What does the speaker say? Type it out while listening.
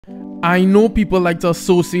I know people like to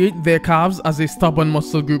associate their calves as a stubborn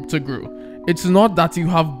muscle group to grow. It's not that you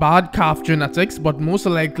have bad calf genetics, but most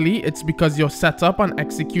likely it's because your setup and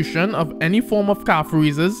execution of any form of calf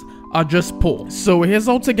raises are just poor. So here's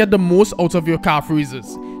how to get the most out of your calf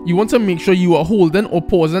raises. You want to make sure you are holding or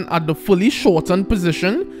pausing at the fully shortened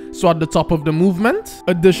position, so at the top of the movement.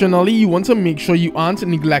 Additionally, you want to make sure you aren't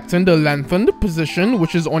neglecting the lengthened position,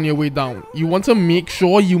 which is on your way down. You want to make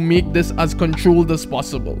sure you make this as controlled as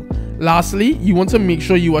possible. Lastly, you want to make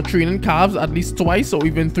sure you are training calves at least twice or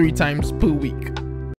even 3 times per week.